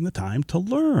taken the time to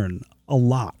learn a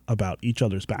lot about each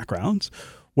other's backgrounds,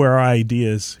 where our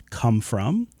ideas come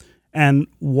from, and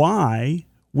why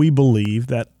we believe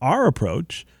that our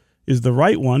approach is the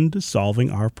right one to solving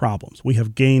our problems. We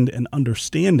have gained an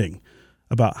understanding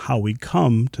about how we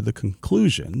come to the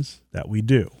conclusions that we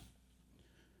do.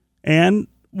 And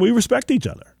we respect each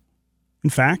other. In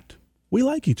fact, we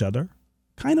like each other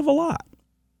kind of a lot.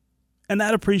 And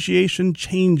that appreciation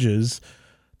changes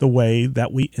the way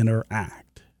that we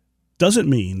interact. Doesn't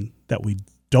mean that we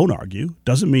don't argue,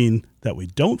 doesn't mean that we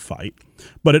don't fight,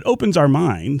 but it opens our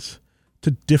minds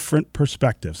to different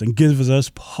perspectives and gives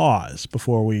us pause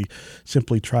before we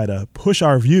simply try to push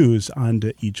our views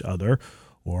onto each other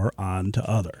or onto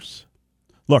others.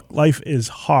 Look, life is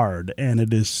hard and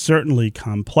it is certainly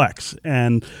complex,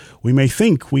 and we may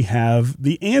think we have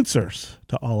the answers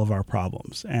to all of our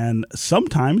problems, and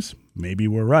sometimes maybe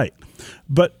we're right.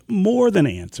 But more than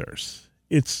answers,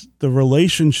 it's the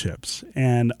relationships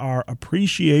and our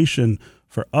appreciation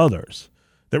for others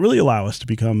that really allow us to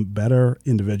become better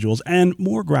individuals and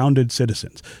more grounded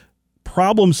citizens.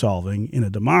 Problem solving in a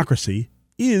democracy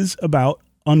is about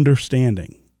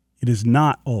understanding. It is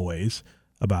not always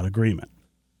about agreement.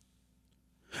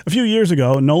 A few years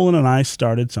ago, Nolan and I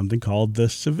started something called the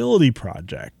Civility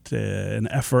Project, an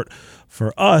effort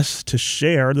for us to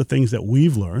share the things that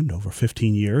we've learned over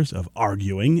 15 years of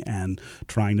arguing and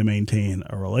trying to maintain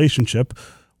a relationship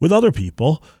with other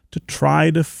people to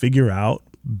try to figure out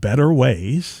better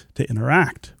ways to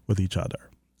interact with each other.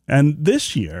 And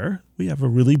this year, we have a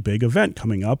really big event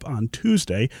coming up on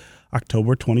Tuesday,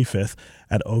 October 25th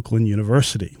at Oakland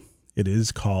University. It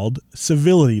is called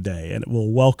Civility Day, and it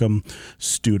will welcome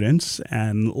students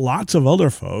and lots of other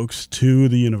folks to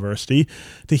the university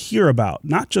to hear about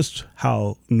not just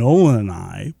how Nolan and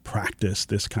I practice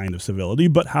this kind of civility,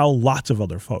 but how lots of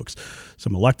other folks,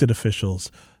 some elected officials,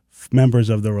 members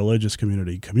of the religious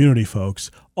community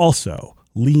folks, also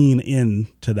lean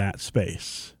into that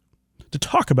space. To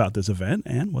talk about this event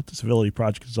and what the Civility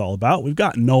Project is all about, we've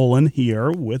got Nolan here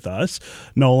with us.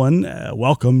 Nolan,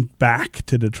 welcome back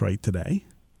to Detroit Today.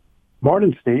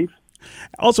 Morning, Steve.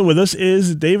 Also with us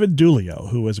is David Dulio,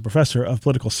 who is a professor of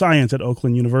political science at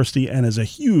Oakland University and is a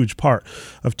huge part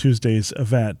of Tuesday's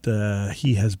event.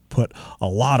 He has put a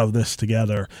lot of this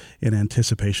together in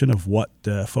anticipation of what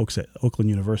folks at Oakland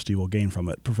University will gain from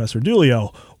it. Professor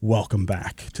Dulio, welcome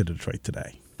back to Detroit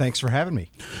Today. Thanks for having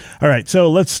me. All right, so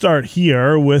let's start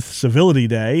here with Civility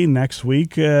Day next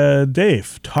week.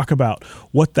 Dave, talk about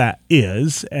what that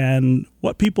is and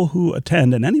what people who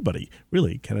attend, and anybody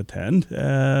really can attend,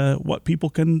 what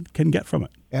people can get from it.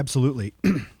 Absolutely.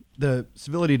 The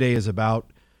Civility Day is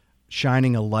about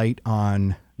shining a light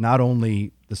on not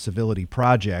only the Civility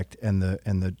Project and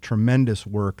the tremendous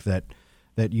work that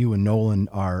you and Nolan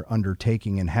are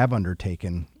undertaking and have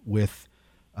undertaken with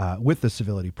the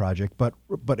Civility Project,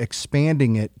 but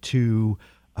expanding it to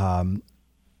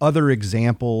other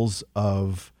examples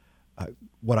of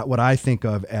what I think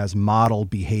of as model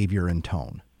behavior and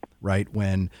tone, right?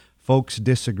 When folks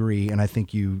disagree, and I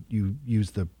think you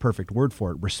use the perfect word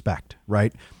for it, respect,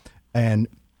 right? And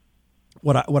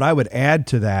what I would add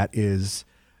to that is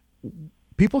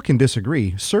people can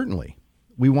disagree, certainly.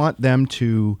 We want them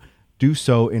to do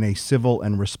so in a civil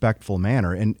and respectful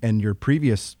manner. And your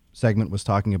previous segment was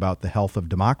talking about the health of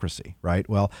democracy, right?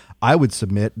 Well, I would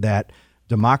submit that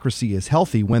democracy is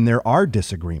healthy when there are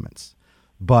disagreements,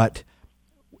 but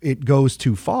it goes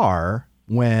too far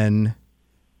when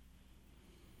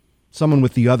someone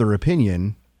with the other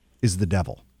opinion is the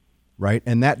devil, right?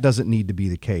 And that doesn't need to be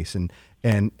the case.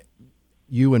 And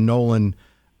you and Nolan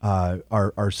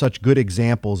are such good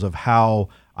examples of how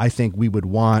I think we would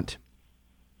want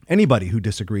anybody who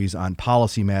disagrees on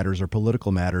policy matters or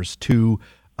political matters to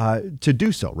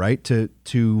do so, right? To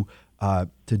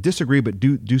disagree, but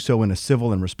do so in a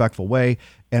civil and respectful way.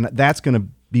 And that's going to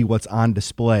be what's on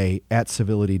display at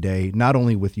Civility Day, not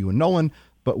only with you and Nolan,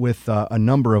 but with a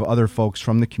number of other folks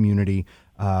from the community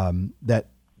that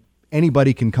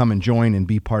anybody can come and join and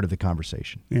be part of the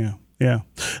conversation. Yeah, yeah.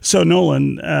 So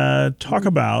Nolan, talk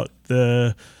about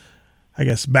the, I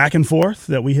guess, back and forth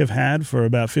that we have had for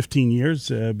about 15 years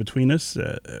between us.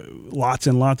 Lots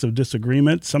and lots of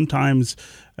disagreement, sometimes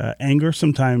anger,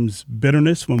 sometimes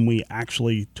bitterness when we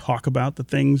actually talk about the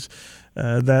things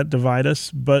that divide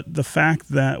us. But the fact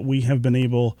that we have been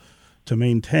able to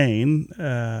maintain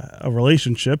a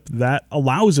relationship that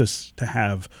allows us to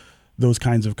have those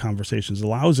kinds of conversations,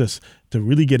 allows us to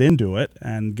really get into it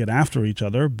and get after each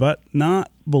other, but not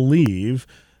believe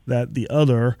that the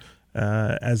other,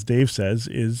 as Dave says,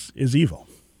 is evil.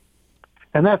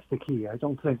 And that's the key. I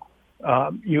don't think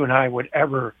you and I would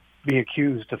ever be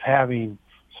accused of having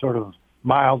sort of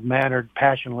mild-mannered,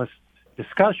 passionless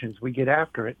discussions. We get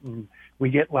after it, and we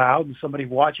get loud, and somebody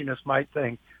watching us might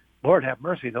think, Lord have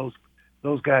mercy, those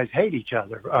guys hate each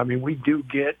other. I mean, we do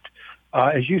get,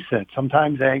 as you said,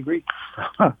 sometimes angry,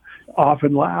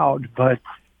 often loud. But,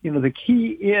 the key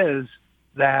is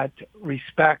that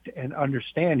respect and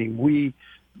understanding. We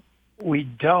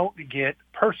don't get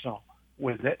personal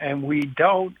with it, and we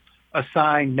don't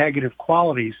assign negative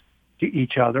qualities to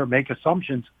each other, make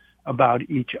assumptions about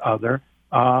each other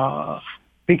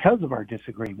because of our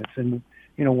disagreements. And,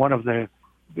 one of the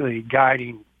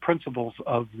guiding principles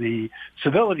of the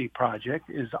Civility Project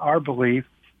is our belief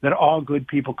that all good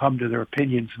people come to their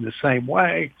opinions in the same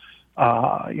way.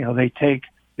 They take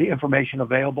the information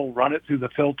available, run it through the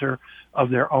filter of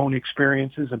their own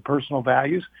experiences and personal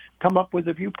values, come up with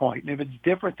a viewpoint. And if it's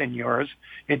different than yours,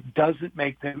 it doesn't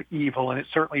make them evil, and it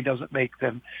certainly doesn't make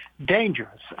them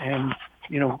dangerous. And,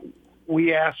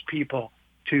 we ask people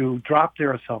to drop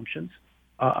their assumptions.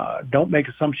 Don't make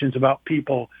assumptions about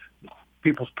people's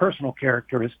personal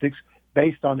characteristics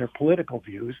based on their political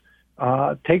views.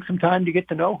 Take some time to get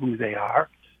to know who they are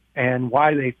and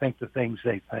why they think the things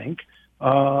they think.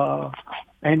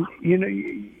 And,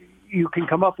 you can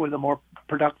come up with a more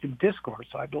productive discourse,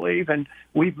 I believe, and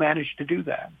we've managed to do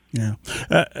that. Yeah.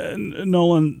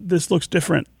 Nolan, this looks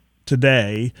different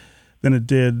today than it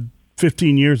did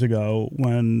 15 years ago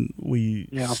when we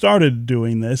started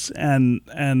doing this, and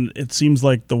it seems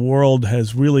like the world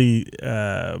has really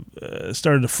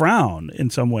started to frown in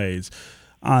some ways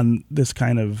on this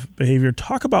kind of behavior.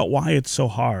 Talk about why it's so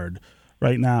hard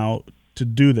right now to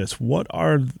do this. What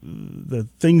are the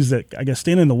things that, I guess,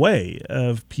 stand in the way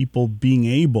of people being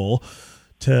able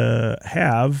to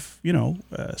have,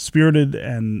 spirited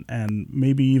and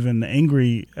maybe even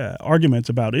angry arguments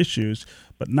about issues,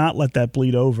 but not let that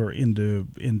bleed over into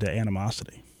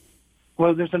animosity?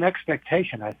 Well, there's an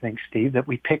expectation, I think, Steve, that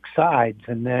we pick sides,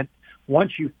 and that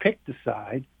once you've picked a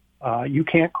side, you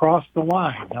can't cross the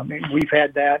line. I mean, we've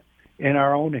had that in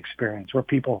our own experience where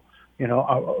people,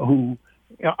 who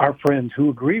our friends who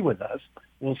agree with us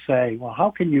will say, well,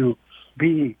 how can you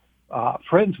be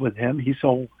friends with him? He's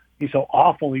so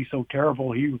awful. He's so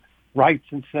terrible. He writes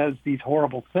and says these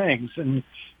horrible things. And,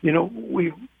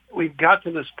 we've got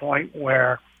to this point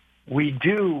where we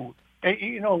do,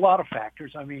 a lot of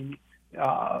factors. I mean,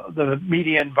 the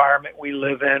media environment we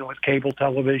live in with cable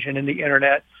television and the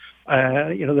internet,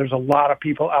 there's a lot of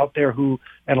people out there and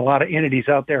a lot of entities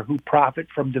out there who profit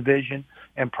from division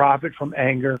and profit from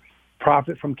anger,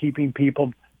 profit from keeping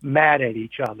people mad at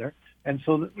each other. And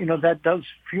so, that does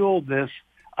fuel this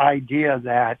idea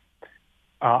that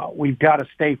we've got to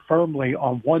stay firmly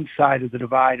on one side of the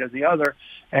divide or the other.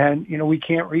 And, we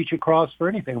can't reach across for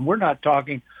anything. We're not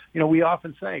talking, we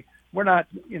often say, we're not,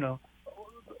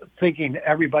 thinking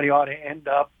everybody ought to end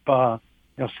up,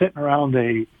 sitting around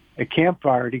a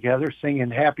campfire together singing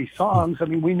happy songs. I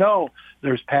mean, we know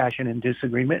there's passion and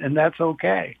disagreement, and that's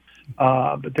okay.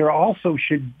 But there also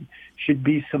should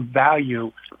be some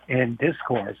value in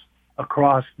discourse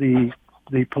across the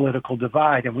political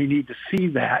divide, and we need to see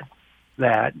that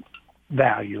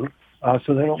value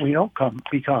so that we don't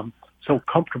become so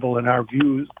comfortable in our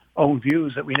own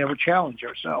views that we never challenge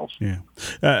ourselves. Yeah,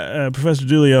 Professor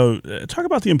DiIulio, talk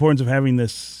about the importance of having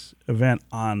this event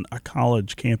on a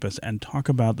college campus, and talk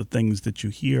about the things that you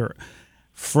hear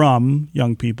from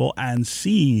young people and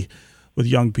see with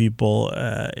young people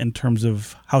in terms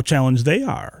of how challenged they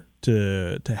are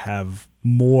to have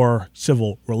more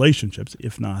civil relationships,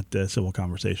 if not civil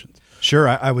conversations. Sure.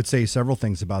 I would say several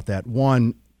things about that.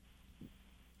 One,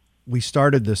 we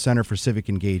started the Center for Civic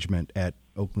Engagement at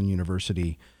Oakland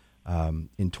University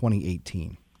in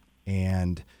 2018,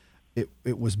 and it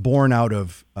was born out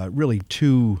of really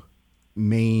two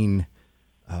main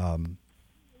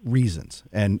reasons,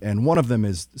 and one of them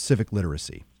is civic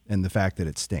literacy and the fact that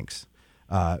it stinks.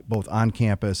 both on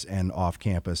campus and off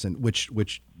campus, and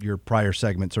which your prior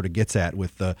segment sort of gets at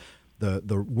with the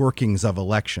workings of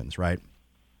elections, right?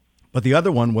 But the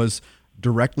other one was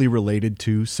directly related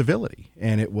to civility,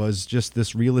 and it was just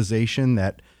this realization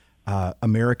that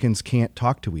Americans can't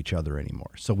talk to each other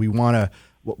anymore. So we want to.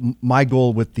 My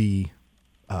goal with the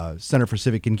Center for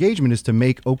Civic Engagement is to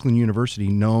make Oakland University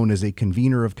known as a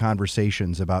convener of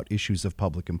conversations about issues of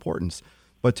public importance,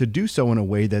 but to do so in a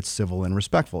way that's civil and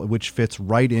respectful, which fits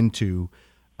right into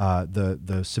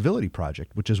the Civility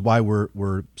Project, which is why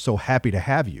we're so happy to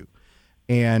have you.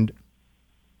 And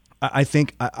I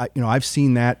think I've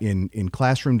seen that in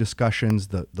classroom discussions,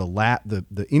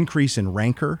 the increase in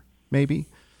rancor maybe.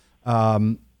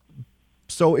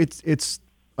 So it's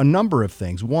a number of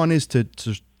things. One is to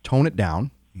tone it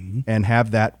down and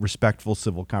have that respectful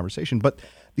civil conversation. But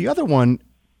the other one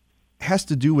has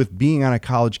to do with being on a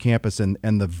college campus and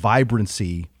the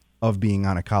vibrancy of being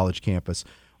on a college campus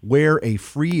where a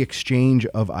free exchange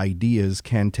of ideas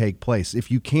can take place. If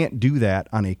you can't do that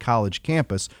on a college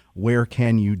campus, where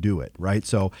can you do it, right?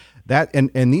 So that,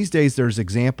 and these days there's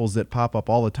examples that pop up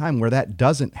all the time where that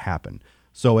doesn't happen.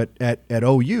 So at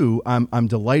OU, I'm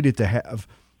delighted to have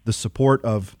the support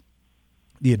of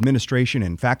the administration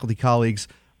and faculty colleagues,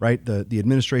 right? The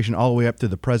administration all the way up to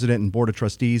the president and board of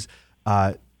trustees.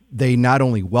 They not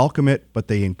only welcome it, but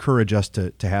they encourage us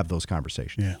to have those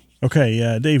conversations. Yeah.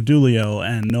 Okay, Dave Dulio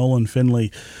and Nolan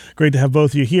Finley, great to have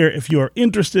both of you here. If you are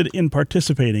interested in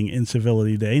participating in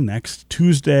Civility Day next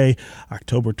Tuesday,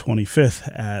 October 25th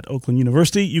at Oakland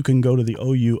University, you can go to the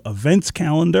OU events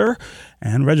calendar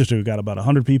and register. We've got about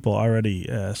 100 people already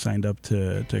signed up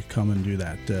to come and do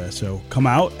that. So come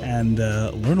out and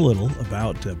learn a little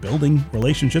about building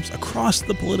relationships across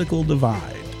the political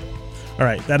divide. All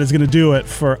right, that is going to do it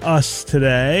for us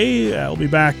today. We'll be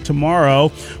back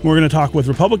tomorrow. We're going to talk with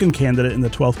Republican candidate in the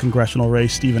 12th congressional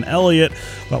race, Stephen Elliott,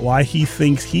 about why he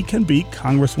thinks he can beat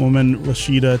Congresswoman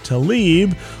Rashida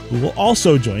Tlaib, who will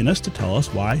also join us to tell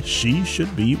us why she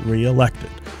should be reelected.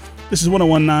 This is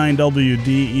 101.9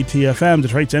 WDET-FM,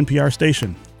 Detroit's NPR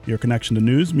station, your connection to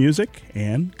news, music,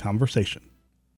 and conversation.